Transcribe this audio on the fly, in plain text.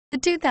The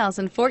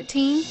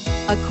 2014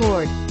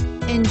 Accord.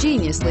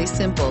 Ingeniously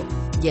simple,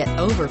 yet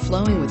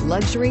overflowing with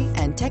luxury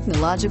and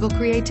technological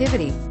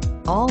creativity.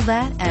 All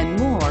that and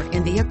more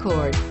in the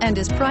Accord, and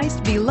is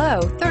priced below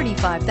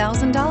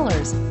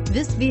 $35,000.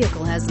 This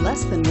vehicle has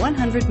less than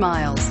 100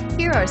 miles.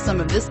 Here are some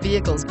of this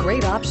vehicle's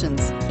great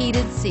options: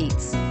 heated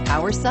seats,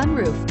 power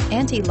sunroof,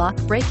 anti-lock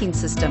braking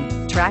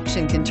system,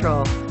 traction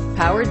control,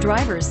 power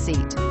driver's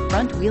seat,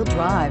 front wheel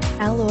drive,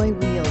 alloy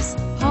wheels,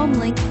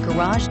 HomeLink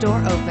garage door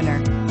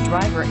opener,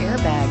 driver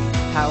airbag,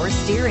 power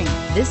steering.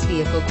 This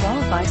vehicle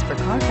qualifies for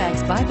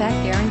Carfax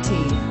buyback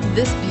guarantee.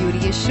 This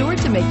beauty is sure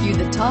to make you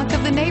the talk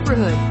of the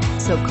neighborhood.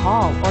 So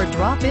call or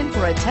drop in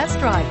for a test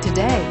drive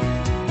today.